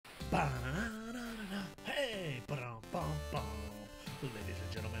Ba-na-na-na-na. Hey, ba-dum-bum-bum. Ladies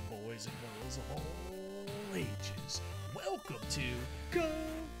and gentlemen, boys and girls of all ages, welcome to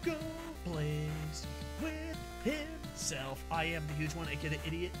Koco Plays with himself. I am the huge one, aka the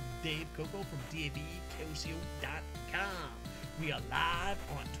idiot, Dave Koco from DAVCoco.com. We are live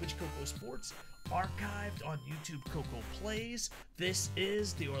on Twitch Koco Sports, archived on YouTube Koco Plays. This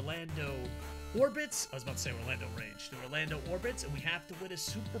is the Orlando Orbits. I was about to say Orlando Rage. The Orlando Orbits, and we have to win a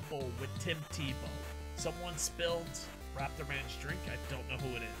Super Bowl with Tim Tebow. Someone spilled Raptor Man's drink. I don't know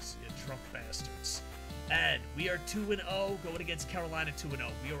who it is. You drunk bastards. And we are 2-0 going against Carolina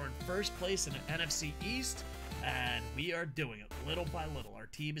 2-0. We are in first place in the NFC East, and we are doing it little by little. Our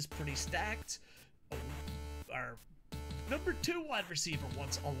team is pretty stacked. Our number 2 wide receiver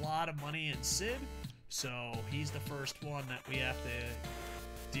wants a lot of money in Sid, so he's the first one that we have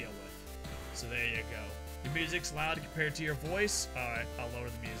to deal with. So there you go. Your music's loud compared to your voice. Alright, I'll lower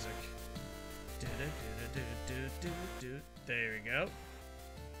the music. There we go.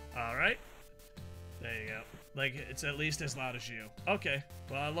 Alright. There you go. Like, it's at least as loud as you. Okay.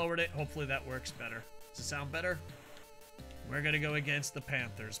 Well, I lowered it. Hopefully that works better. Does it sound better? We're gonna go against the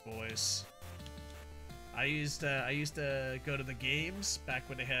Panthers, boys. I used to go to the games back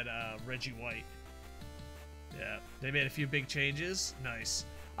when they had Reggie White. Yeah, they made a few big changes. Nice.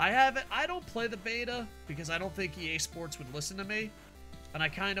 I don't play the beta because I don't think EA Sports would listen to me, and I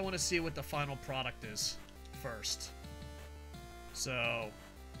kind of want to see what the final product is first. So,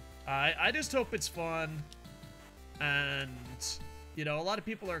 I just hope it's fun, and you know, a lot of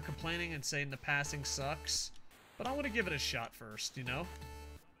people are complaining and saying the passing sucks, but I want to give it a shot first, you know?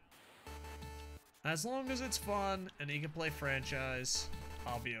 As long as it's fun and you can play franchise,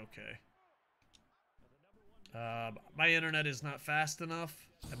 I'll be okay. My internet is not fast enough,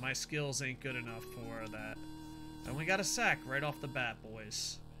 and my skills ain't good enough for that. And we got a sack right off the bat,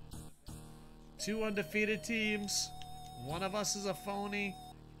 boys. 2 undefeated teams. One of us is a phony.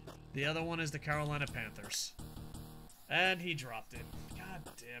 The other one is the Carolina Panthers. And he dropped it. God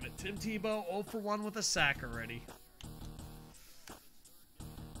damn it. Tim Tebow 0 for 1 with a sack already.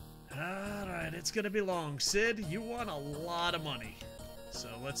 Alright, it's gonna be long. Sid, you won a lot of money. So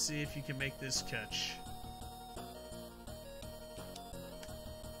let's see if you can make this catch.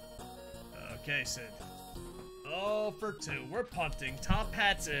 Okay, Sid. 0 for 2. We're punting. Top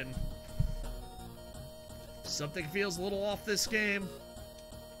hat's in. Something feels a little off this game.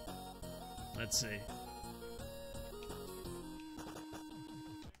 Let's see.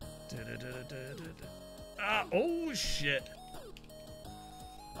 Ah, oh shit.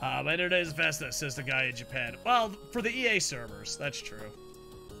 My internet is fast, says the guy in Japan. Well, for the EA servers, that's true.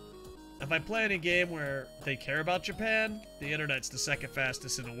 If I play in a game where they care about Japan, the internet's the second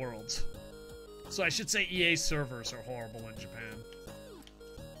fastest in the world. So I should say EA servers are horrible in Japan.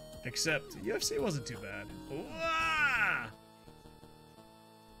 Except, UFC wasn't too bad.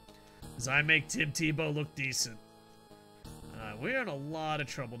 As I make Tim Tebow look decent. We're in a lot of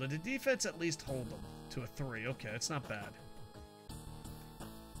trouble. Did the defense at least hold them to a 3? Okay, it's not bad.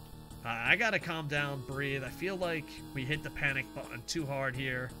 I gotta calm down, breathe. I feel like we hit the panic button too hard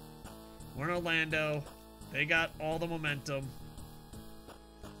here. We're in Orlando. They got all the momentum.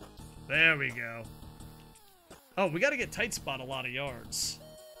 There we go. Oh, we gotta get tight spot a lot of yards.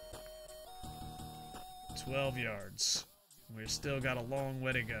 12 yards. We've still got a long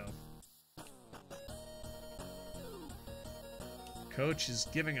way to go. Coach is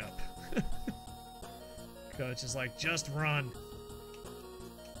giving up. Coach is like, just run.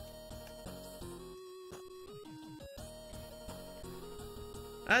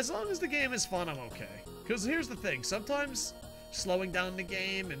 As long as the game is fun, I'm okay. Because here's the thing, sometimes slowing down the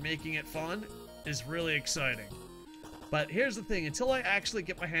game and making it fun is really exciting. But here's the thing, until I actually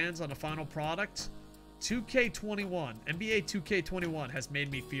get my hands on the final product, 2K21, NBA 2K21 has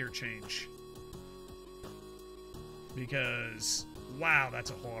made me fear change. Because, wow,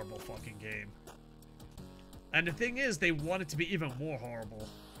 that's a horrible fucking game. And the thing is, they want it to be even more horrible.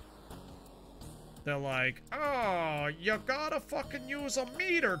 They're like, oh, you gotta fucking use a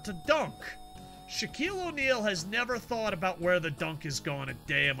meter to dunk. Shaquille O'Neal has never thought about where the dunk is going a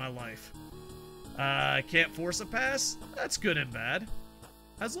day in my life. I can't force a pass? That's good and bad.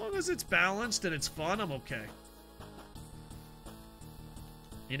 As long as it's balanced and it's fun, I'm okay.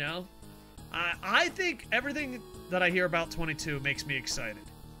 You know? I think everything that I hear about 22 makes me excited.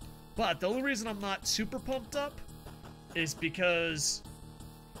 But the only reason I'm not super pumped up is because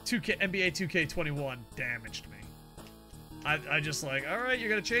NBA 2K21 damaged me. I just like, alright, you're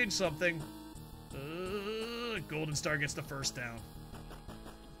gonna change something. Golden Star gets the first down.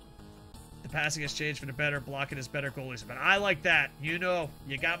 The passing has changed for the better. Blocking is better. Goalies are better. I like that. You know,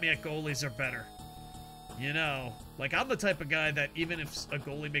 you got me at goalies are better. You know, like I'm the type of guy that even if a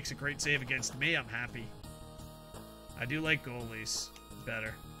goalie makes a great save against me, I'm happy. I do like goalies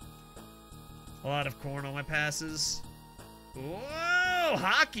better. A lot of corn on my passes. Whoa!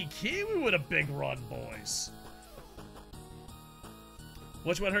 Hockey Kiwi with a big run, boys.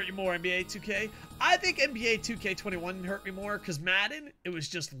 Which one hurt you more, NBA 2K? I think NBA 2K21 hurt me more, because Madden, it was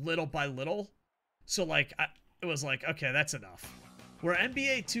just little by little. So, like, it was like, okay, that's enough. Where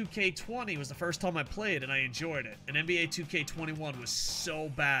NBA 2K20 was the first time I played, and I enjoyed it. And NBA 2K21 was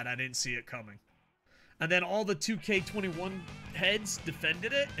so bad, I didn't see it coming. And then all the 2K21 heads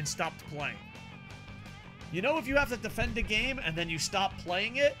defended it and stopped playing. You know, if you have to defend a game and then you stop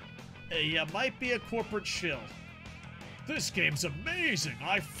playing it, you might be a corporate shill. This game's amazing.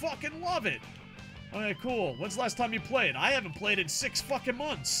 I fucking love it. Okay, cool. When's the last time you played? I haven't played in 6 fucking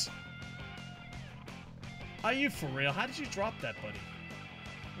months. Are you for real? How did you drop that, buddy?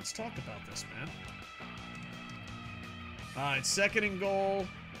 Let's talk about this, man. Alright, 2nd and goal.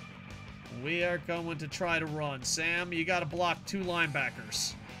 We are going to try to run. Sam, you gotta block 2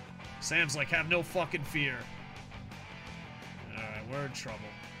 linebackers. Sam's like, have no fucking fear. Alright, we're in trouble.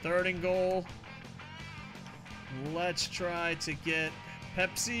 3rd and goal. Let's try to get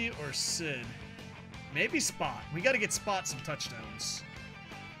Pepsi or Sid. Maybe Spot. We gotta get Spot some touchdowns.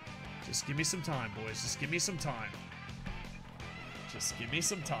 Just give me some time, boys. Just give me some time. Just give me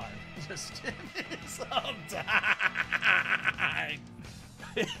some time. Just give me some time.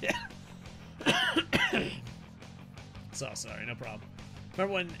 So sorry, no problem.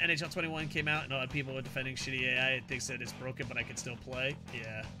 Remember when NHL 21 came out and all the people were defending shitty AI? They said it's broken, but I can still play.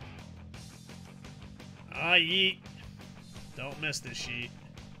 Yeah. Ah, yeet. Don't miss this sheet.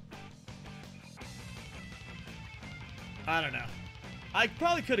 I don't know. I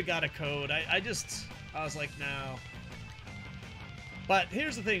probably could have got a code. I was like, no. But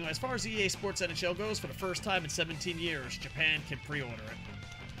here's the thing. As far as EA Sports NHL goes, for the first time in 17 years, Japan can pre-order it.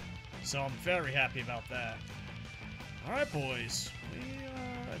 So I'm very happy about that. All right, boys. We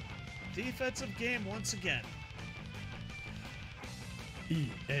are a defensive game once again.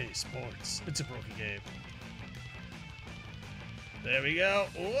 EA Sports. It's a broken game. There we go.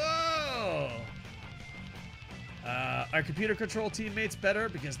 Whoa! Our computer control teammates better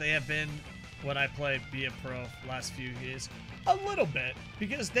because they have been what I play be a pro last few years. A little bit,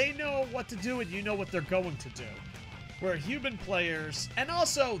 because they know what to do and you know what they're going to do. Where human players, and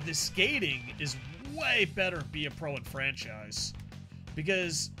also the skating is way better be a pro in franchise.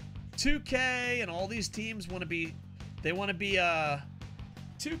 Because 2K and all these teams want to be, 2K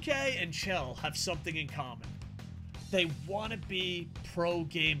and Chell have something in common. They want to be pro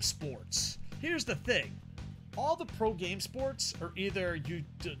game sports. Here's the thing. All the pro game sports are either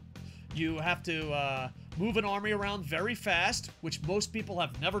you have to move an army around very fast, which most people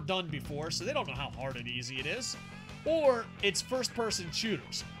have never done before, so they don't know how hard and easy it is, or it's first-person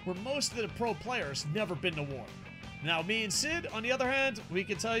shooters, where most of the pro players never been to war. Now, me and Sid, on the other hand, we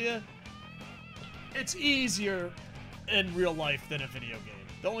can tell you, it's easier in real life than a video game.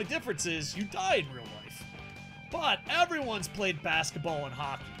 The only difference is you die in real life. But everyone's played basketball and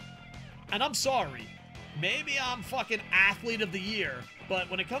hockey. And I'm sorry, maybe I'm fucking athlete of the year, but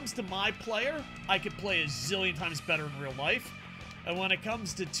when it comes to my player, I could play a zillion times better in real life. And when it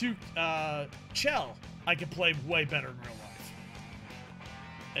comes to Chell, I could play way better in real life.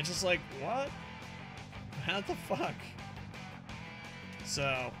 It's just like, what? How the fuck?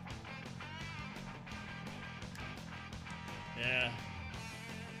 So, yeah.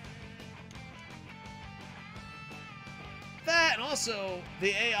 That, and also, the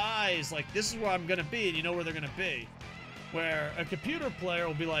AI is like, this is where I'm gonna be, and you know where they're gonna be. Where a computer player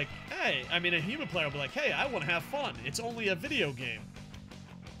will be like, hey, a human player will be like, hey, I want to have fun. It's only a video game.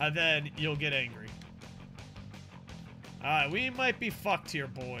 And then you'll get angry. Alright, we might be fucked here,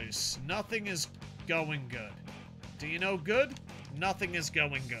 boys. Nothing is going good. Do you know good? Nothing is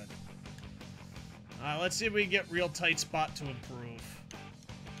going good. Alright, let's see if we can get real tight spot to improve.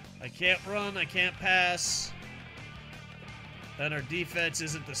 I can't run, I can't pass. Then our defense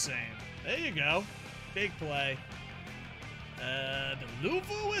isn't the same. There you go. Big play. The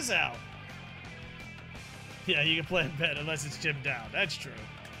Luvu is out. Yeah, you can play in bed unless it's Jim down. That's true.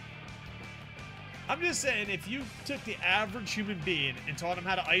 I'm just saying, if you took the average human being and taught him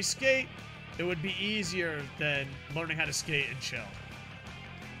how to ice skate, it would be easier than learning how to skate and chill.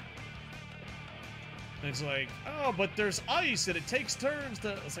 And it's like, oh, but there's ice and it takes turns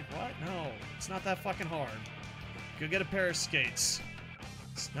to... It's like, what? No, it's not that fucking hard. Go get a pair of skates.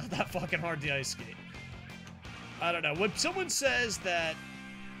 It's not that fucking hard to ice skate. I don't know. When someone says that,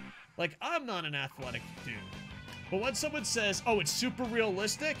 Like, I'm not an athletic dude. But when someone says, oh, it's super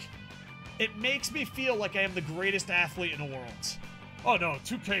realistic, it makes me feel like I am the greatest athlete in the world. Oh no,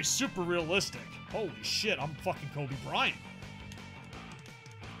 2K is super realistic. Holy shit, I'm fucking Kobe Bryant.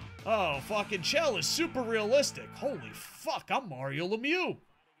 Oh, fucking Chell is super realistic. Holy fuck, I'm Mario Lemieux.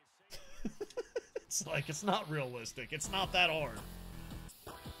 It's like, it's not realistic. It's not that hard.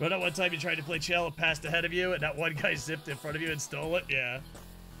 But that one time you tried to play Chell and passed ahead of you, and that one guy zipped in front of you and stole it? Yeah.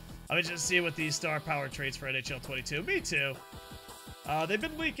 I was just seeing what these star power traits for NHL 22. Me too. They've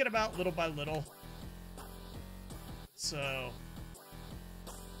been leaking about little by little. So...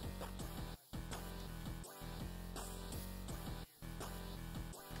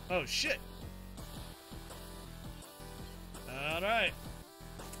 Oh, shit. Alright.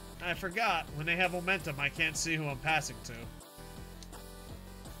 I forgot. When they have momentum, I can't see who I'm passing to.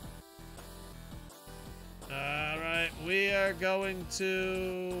 Alright, we are going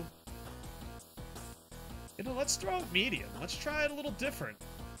to... You know, let's throw out medium. Let's try it a little different.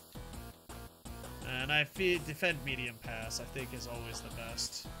 And I defend medium pass, I think, is always the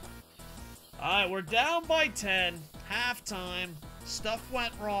best. Alright, we're down by 10. Halftime. Stuff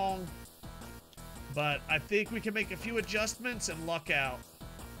went wrong. But I think we can make a few adjustments and luck out.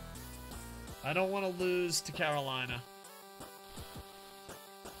 I don't want to lose to Carolina.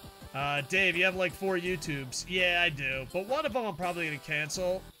 Dave, you have like 4 YouTubes. Yeah, I do. But one of them I'm probably going to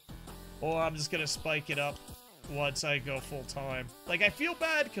cancel. Or I'm just going to spike it up once I go full time. Like, I feel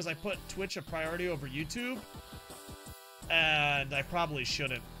bad because I put Twitch a priority over YouTube. And I probably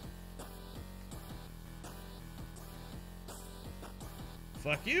shouldn't.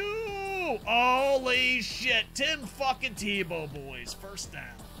 Fuck you! Holy shit! Tim fucking Tebow, boys. First down.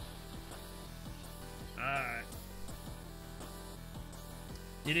 Alright.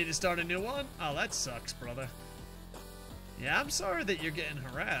 You need to start a new one? Oh, that sucks, brother. Yeah, I'm sorry that you're getting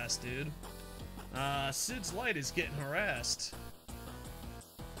harassed, dude. Sid's Light is getting harassed.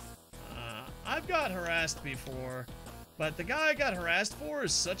 I've got harassed before, but the guy I got harassed for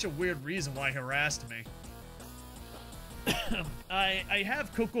is such a weird reason why he harassed me. I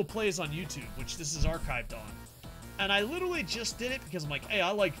have Koco Plays on YouTube, which this is archived on. And I literally just did it because I'm like, hey, I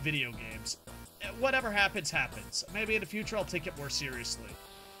like video games. Whatever happens, happens. Maybe in the future I'll take it more seriously.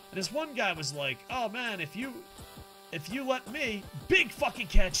 And this one guy was like, oh man, if you let me, big fucking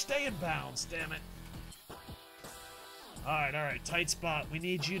catch, stay in bounds, damn it. Alright, tight spot. We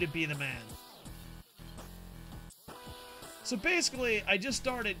need you to be the man. So basically, I just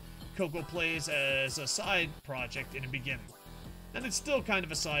started Koco Plays as a side project in the beginning. And it's still kind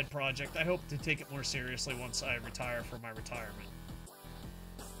of a side project. I hope to take it more seriously once I retire from my retirement.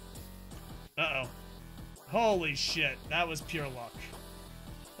 Uh-oh. Holy shit, that was pure luck.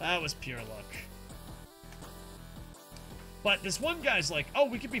 That was pure luck. But this one guy's like, oh,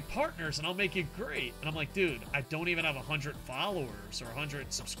 we could be partners and I'll make it great. And I'm like, dude, I don't even have 100 followers or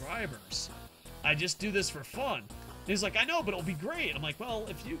 100 subscribers. I just do this for fun. And he's like, I know, but it'll be great. I'm like, well,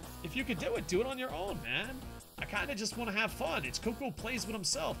 if you could do it on your own, man. I kind of just want to have fun. It's Koco Plays with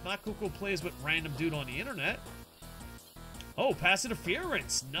himself, not Koco Plays with random dude on the internet. Oh, pass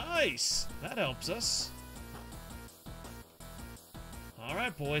interference. Nice. That helps us. All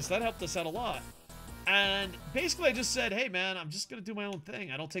right, boys. That helped us out a lot. And basically, I just said, hey, man, I'm just going to do my own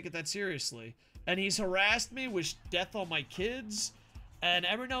thing. I don't take it that seriously. And he's harassed me, wished death on my kids. And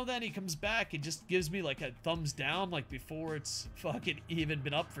every now and then he comes back and just gives me like a thumbs down, like before it's fucking even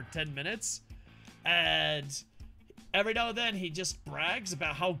been up for 10 minutes. And every now and then he just brags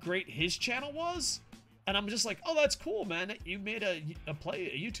about how great his channel was. And I'm just like, oh, that's cool, man. You made a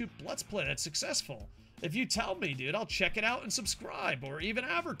YouTube Let's Play that's successful. If you tell me, dude, I'll check it out and subscribe or even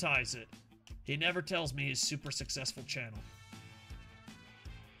advertise it. He never tells me his super successful channel.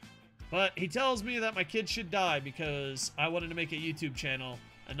 But he tells me that my kid should die because I wanted to make a YouTube channel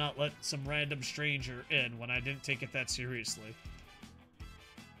and not let some random stranger in when I didn't take it that seriously.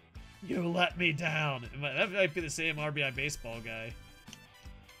 You let me down. That might be the same RBI baseball guy.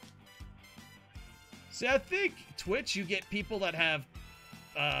 See, I think Twitch, you get people that have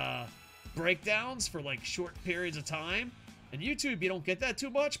breakdowns for like short periods of time. And YouTube, you don't get that too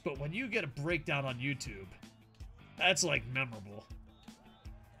much, but when you get a breakdown on YouTube, that's like memorable.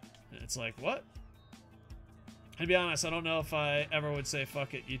 It's like, what? And to be honest, I don't know if I ever would say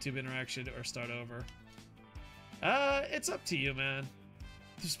fuck it, YouTube interaction, or start over. It's up to you, man.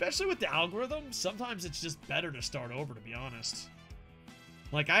 Especially with the algorithm, sometimes it's just better to start over, to be honest.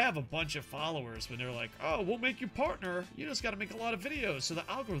 Like, I have a bunch of followers when they're like, oh, we'll make you partner. You just gotta make a lot of videos so the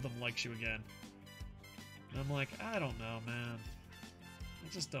algorithm likes you again. And I'm like, I don't know, man.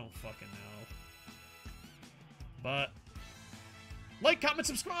 I just don't fucking know. But Like, comment,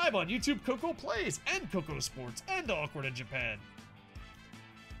 subscribe on YouTube, Koco Plays, and Koco Sports, and Awkward in Japan.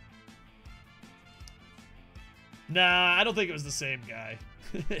 Nah, I don't think it was the same guy.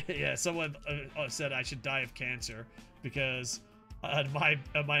 Yeah, someone said I should die of cancer because on my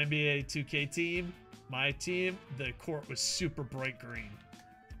NBA 2K team, the court was super bright green.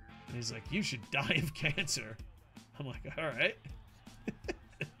 And he's like, you should die of cancer. I'm like, all right.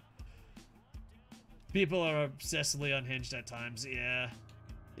 People are obsessively unhinged at times. Yeah.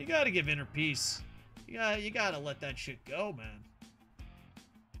 You gotta give inner peace. You gotta let that shit go, man.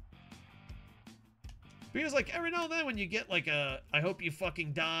 Because, like, every now and then when you get, like, I hope you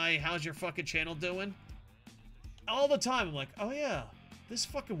fucking die, how's your fucking channel doing? All the time, I'm like, oh yeah, this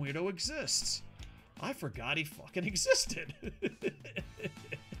fucking weirdo exists. I forgot he fucking existed.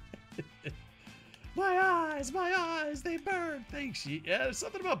 My eyes, they burn. Thanks, yeah, there's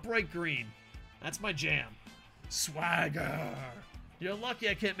something about bright green. That's my jam. Swagger. You're lucky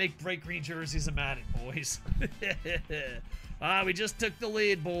I can't make bright green jerseys of Madden, boys. We just took the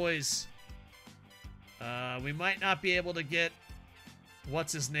lead, boys. We might not be able to get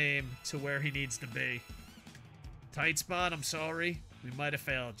what's-his-name to where he needs to be. Tight spot, I'm sorry. We might have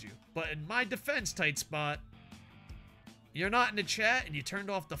failed you. But in my defense, tight spot, you're not in the chat and you turned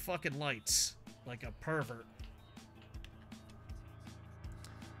off the fucking lights. Like a pervert.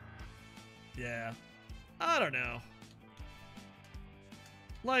 Yeah. I don't know.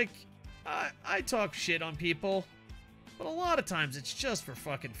 Like, I talk shit on people, but a lot of times it's just for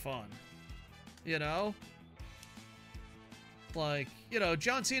fucking fun. You know? Like, you know,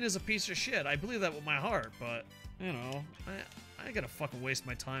 John Cena's a piece of shit. I believe that with my heart, but, you know, I ain't gonna fucking waste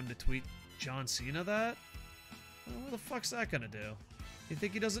my time to tweet John Cena that. Well, what the fuck's that gonna do? You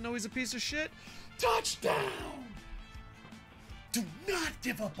think he doesn't know he's a piece of shit? Touchdown! Do not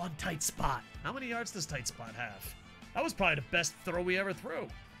give up on tight spot. How many yards does tight spot have? That was probably the best throw we ever threw.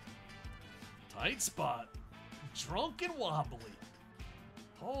 Tight spot. Drunk and wobbly.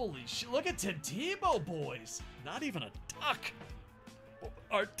 Holy shit, look at Tim Tebow, boys. Not even a duck.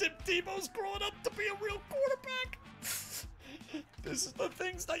 Are Tim Tebow's growing up to be a real quarterback? This is the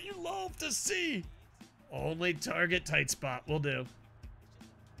things that you love to see. Only target tight spot will do.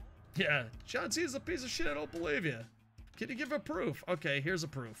 Yeah, John Cena's a piece of shit, I don't believe you. Can you give a proof? Okay, here's a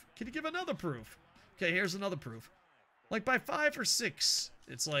proof. Can you give another proof? Okay, here's another proof. Like by 5 or 6,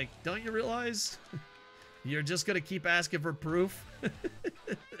 it's like, don't you realize you're just gonna keep asking for proof?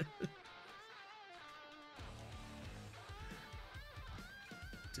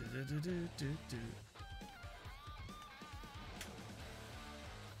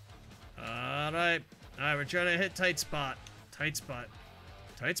 Alright, we're trying to hit tight spot. Tight spot.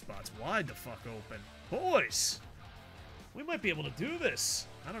 Tight spot's wide the fuck open. Boys! We might be able to do this.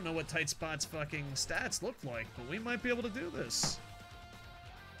 I don't know what tight spot's fucking stats look like, but we might be able to do this.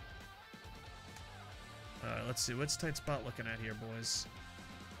 Alright, let's see. What's tight spot looking at here, boys?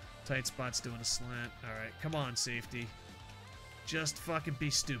 Tight spot's doing a slant. Alright, come on, safety. Just fucking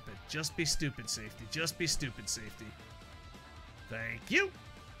be stupid. Just be stupid, safety. Just be stupid, safety. Thank you.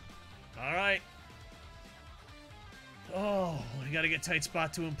 Alright. Oh, we gotta get tight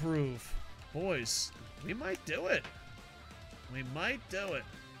spot to improve. Boys, we might do it. We might do it.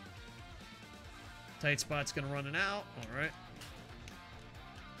 Tight spot's gonna run it out. Alright.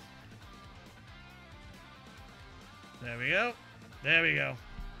 There we go. There we go.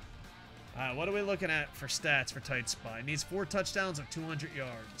 Alright, what are we looking at for stats for tight spot? It needs 4 touchdowns of 200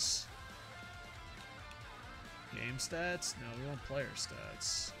 yards. Game stats? No, we want player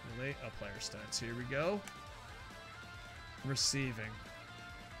stats. Relate player stats. Here we go. Receiving.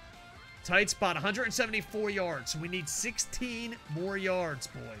 Tight spot, 174 yards. So we need 16 more yards,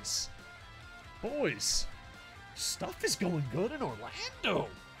 boys. Boys, stuff is going good in Orlando.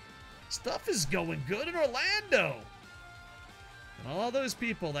 Stuff is going good in Orlando. And all those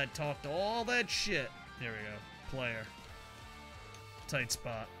people that talked all that shit. There we go. Player. Tight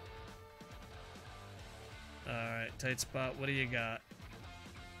spot. Alright, tight spot. What do you got?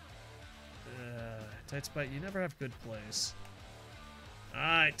 Tight spot, you never have good plays.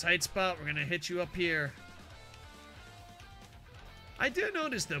 Alright, tight spot. We're going to hit you up here. I do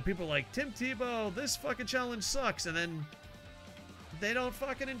notice, though, people are like, Tim Tebow, this fucking challenge sucks. And then they don't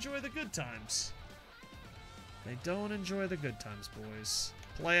fucking enjoy the good times. They don't enjoy the good times, boys.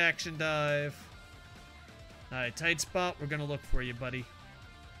 Play action dive. Alright, tight spot. We're going to look for you, buddy.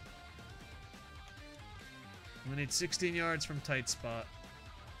 We need 16 yards from tight spot.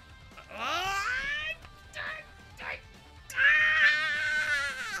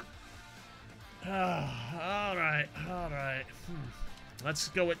 Alright, alright. Let's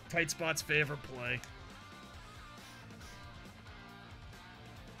go with tight spot's favorite play.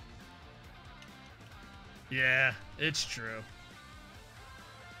 Yeah, it's true.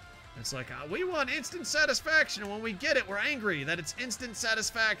 It's like, we want instant satisfaction, and when we get it, we're angry that it's instant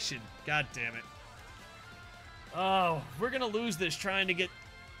satisfaction. God damn it. Oh, we're gonna lose this trying to get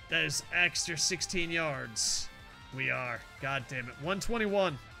those extra 16 yards. We are. God damn it.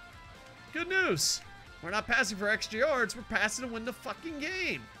 121. Good news. We're not passing for extra yards. We're passing to win the fucking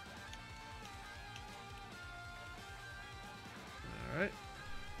game. All right.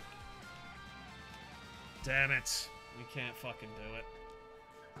 Damn it. We can't fucking do it.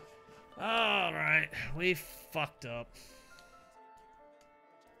 All right. We fucked up.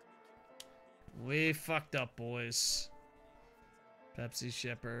 We fucked up, boys. Pepsi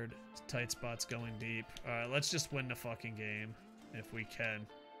Shepherd. Tight spots going deep. Alright, let's just win the fucking game. If we can.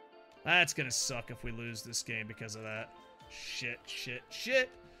 That's gonna suck if we lose this game because of that. Shit, shit,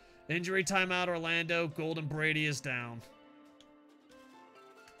 shit. Injury timeout, Orlando. Golden Brady is down.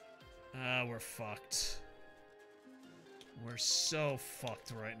 We're fucked. We're so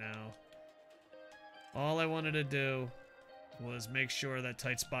fucked right now. All I wanted to do was make sure that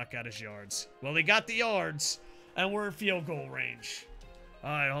tight spot got his yards. Well, he got the yards, and we're in field goal range. All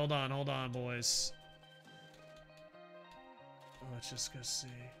right, hold on, boys. Let's just go see.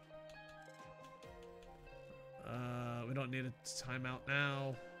 We don't need a timeout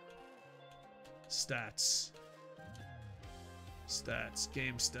now. Stats. Stats.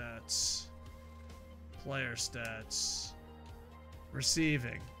 Game stats. Player stats.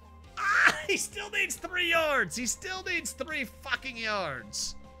 Receiving. Ah! He still needs 3 yards! He still needs 3 fucking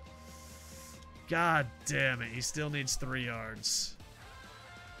yards! God damn it, he still needs 3 yards.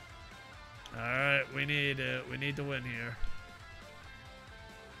 Alright, we need to win here.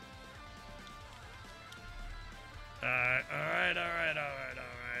 Alright.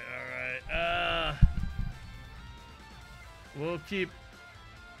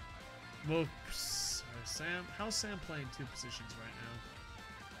 Sam, how's Sam playing 2 positions right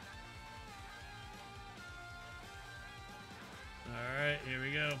now? Alright, here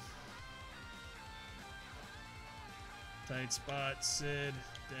we go. Tight spot, Sid.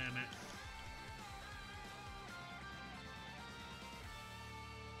 Damn it.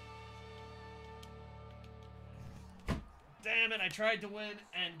 Damn it, I tried to win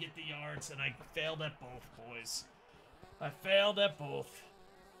and get the yards, and I failed at both, boys. I failed at both.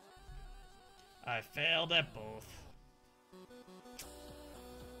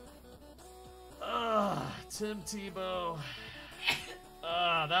 Tim Tebow.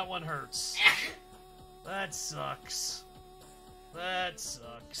 That one hurts. That sucks. Alright,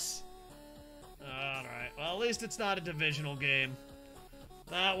 well, at least it's not a divisional game.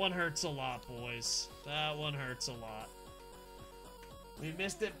 That one hurts a lot, boys. That one hurts a lot. We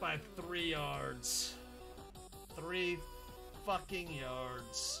missed it by 3 yards. 3 fucking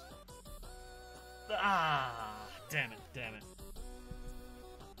yards. Damn it.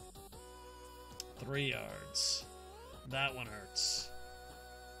 3 yards. That one hurts.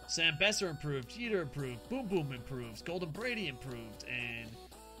 Sam Besser improved, Jeter improved, Boom Boom improves, Golden Brady improved, and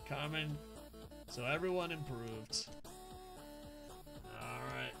Carmen. So everyone improved.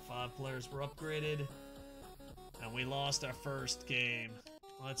 Alright, 5 players were upgraded. And we lost our first game.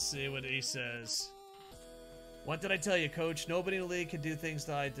 Let's see what he says. What did I tell you, coach? Nobody in the league can do things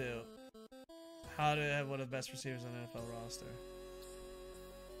that I do. How do I have one of the best receivers on the NFL roster?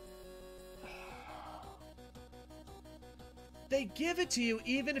 They give it to you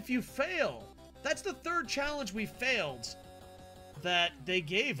even if you fail. That's the 3rd challenge we failed that they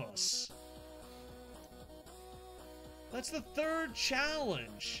gave us. That's the 3rd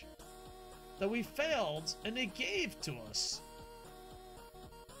challenge that we failed and they gave to us.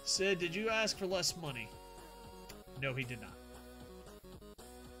 Sid, did you ask for less money? No, he did not.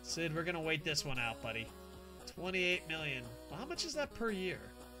 Sid, we're gonna wait this one out, buddy. 28 million. Well, how much is that per year?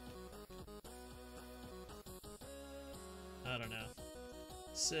 I don't know.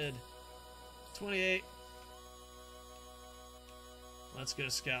 Sid, 28. Let's go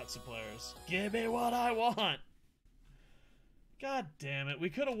scout some players. Give me what I want. God damn it. We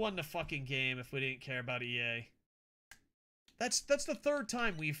could have won the fucking game if we didn't care about EA. That's the 3rd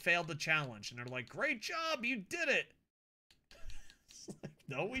time we failed the challenge. And they're like, great job, you did it. It's like,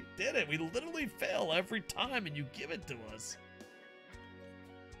 no, we did it. We literally fail every time and you give it to us.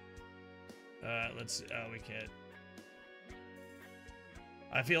 Let's see. Oh, we can't.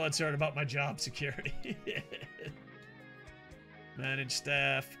 I feel uncertain about my job security. Manage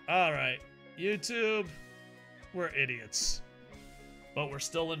staff. Alright. YouTube. We're idiots. But we're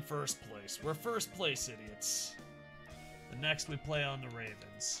still in first place. We're first place idiots. And next we play on the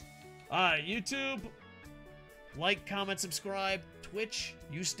Ravens. Alright, YouTube. Like, comment, subscribe. Twitch,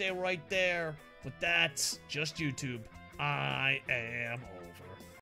 you stay right there. But that's just YouTube. I am